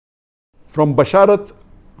from Basharat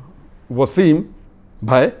Wasim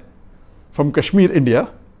Bhai from Kashmir, India.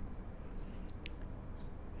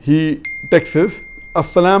 He texts,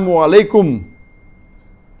 Assalamu alaikum,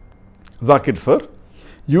 Zakir sir.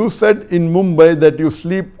 You said in Mumbai that you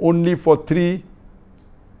sleep only for 3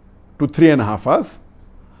 to 3.5 hours.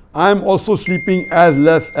 I am also sleeping as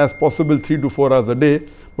less as possible, 3 to 4 hours a day.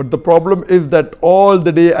 But the problem is that all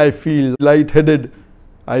the day I feel lightheaded,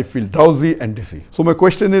 I feel drowsy and dizzy. So my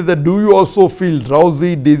question is that do you also feel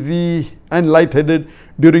drowsy, dizzy and lightheaded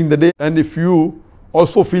during the day? And if you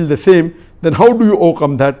also feel the same, then how do you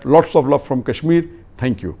overcome that? Lots of love from Kashmir.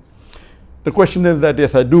 Thank you. The question is that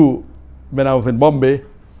yes, I do. When I was in Bombay,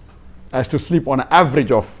 I used to sleep on an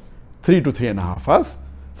average of 3 to 3.5 hours.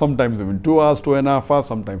 Sometimes even 2 hours, 2.5 hours,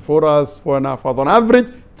 sometimes 4 hours, 4.5 hours. On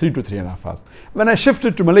average, 3 to 3.5 hours. When I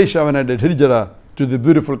shifted to Malaysia, when I did Hijrah to the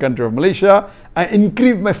beautiful country of Malaysia, I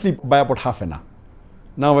increased my sleep by about half an hour.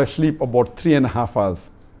 Now I sleep about 3.5 hours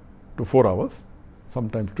to 4 hours.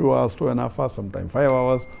 Sometimes 2 hours, 2.5 hours, sometimes 5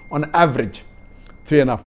 hours. On average,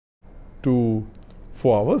 3.5 to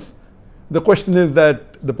 4 hours. The question is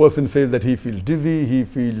that the person says that he feels dizzy, he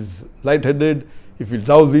feels lightheaded, he feels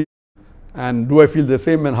drowsy. And do I feel the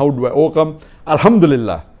same and how do I overcome?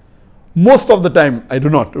 Alhamdulillah, most of the time I do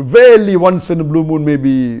not. Rarely once in a blue moon,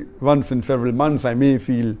 maybe once in several months I may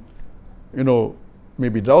feel,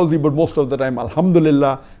 maybe drowsy, but most of the time,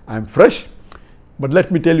 alhamdulillah, I am fresh. But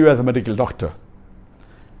let me tell you as a medical doctor,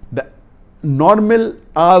 the normal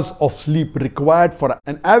hours of sleep required for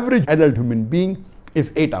an average adult human being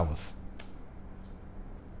is 8 hours.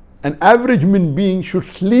 An average human being should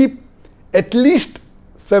sleep at least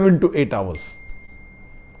 7 to 8 hours.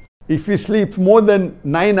 If he sleeps more than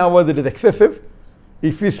 9 hours, it is excessive.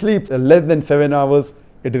 If he sleeps less than 7 hours,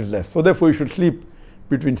 it is less. So therefore, you should sleep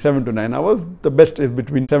between 7 to 9 hours. The best is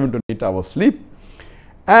between 7 to 8 hours sleep.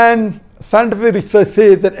 And scientific research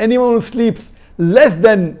says that anyone who sleeps less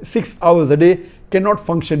than 6 hours a day cannot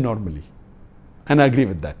function normally. And I agree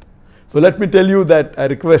with that. So let me tell you that I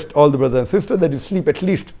request all the brothers and sisters that you sleep at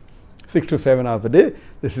least 6 to 7 hours a day.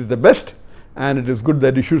 This is the best. And it is good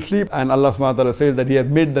that you should sleep, and Allah subhanahu wa ta'ala says that He has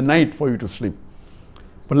made the night for you to sleep.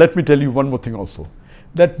 But let me tell you one more thing also,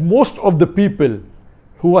 that most of the people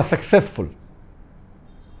who are successful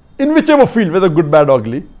in whichever field, whether good, bad,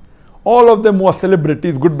 ugly, all of them who are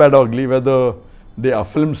celebrities, good, bad, ugly, whether they are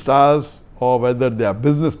film stars or whether they are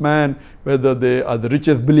businessmen, whether they are the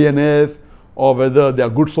richest billionaires, or whether they are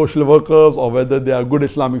good social workers, or whether they are good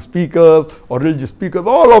Islamic speakers or religious speakers,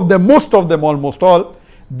 all of them, most of them, almost all,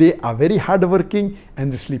 they are very hardworking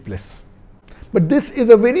and they sleepless. But this is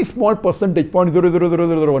a very small percentage,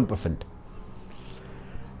 0.00001%.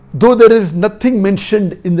 Though there is nothing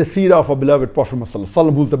mentioned in the seerah of our beloved Prophet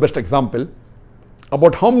Muhammad, who is the best example,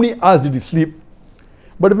 about how many hours did he sleep.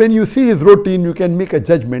 But when you see his routine, you can make a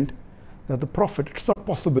judgment that the Prophet, it's not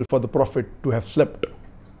possible for the Prophet to have slept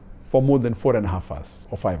for more than 4.5 hours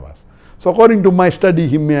or 5 hours. So according to my study,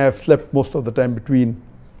 he may have slept most of the time between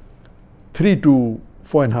 3 to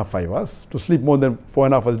 4.5, 5 hours. To sleep more than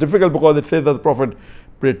 4.5 hours is difficult because it says that the Prophet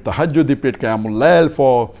prayed tahajjud, he prayed qiyamul layl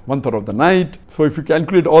for 1/3 of the night. So if you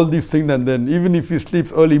calculate all these things, and then even if he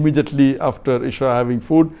sleeps early immediately after Isha having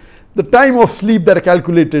food, the time of sleep that are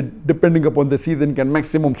calculated depending upon the season can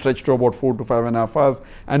maximum stretch to about 4 to 5.5 hours,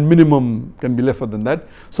 and minimum can be lesser than that.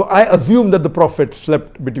 So I assume that the Prophet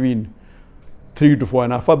slept between 3 to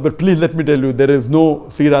 4.5 hours, but please let me tell you, there is no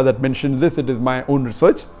seerah that mentions this. It is my own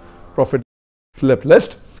research. Prophet slept less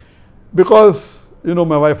because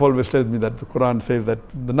my wife always tells me that the Quran says that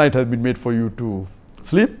the night has been made for you to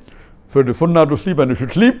sleep, so it is sunnah to sleep and you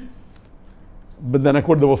should sleep. But then I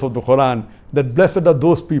quote the verse of the Quran that blessed are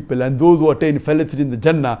those people and those who attain felicity in the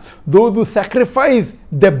Jannah, those who sacrifice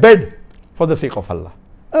their bed for the sake of Allah.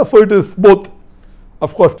 So it is both.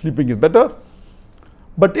 Of course, sleeping is better,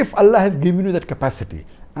 but if Allah has given you that capacity,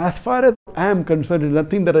 as far as I am concerned, it is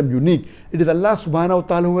nothing that I am unique. It is Allah subhanahu wa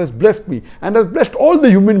ta'ala who has blessed me and has blessed all the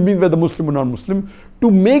human beings, whether Muslim or non-Muslim, to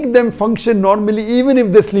make them function normally even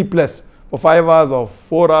if they sleep less for 5 hours or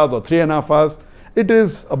 4 hours or 3.5 hours. It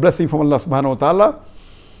is a blessing from Allah subhanahu wa ta'ala.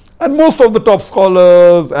 And most of the top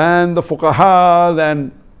scholars and the fuqahas,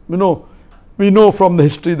 and we know from the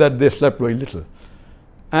history that they slept very little.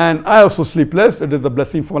 And I also sleep less. It is a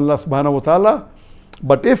blessing from Allah subhanahu wa ta'ala.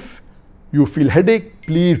 But if you feel headache,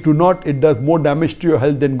 please do not. It does more damage to your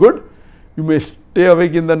health than good. You may stay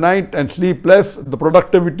awake in the night and sleep less. The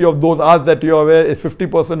productivity of those hours that you are aware is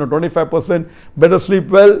 50% or 25%. Better sleep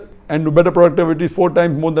well and do better productivity 4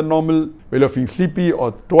 times more than normal when you are feeling sleepy,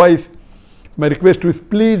 or twice. My request to you is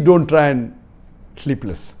please don't try and sleep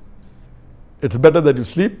less. It's better that you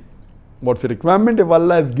sleep what's the requirement. If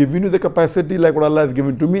Allah has given you the capacity like what Allah has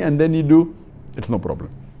given to me, and then you do, it's no problem.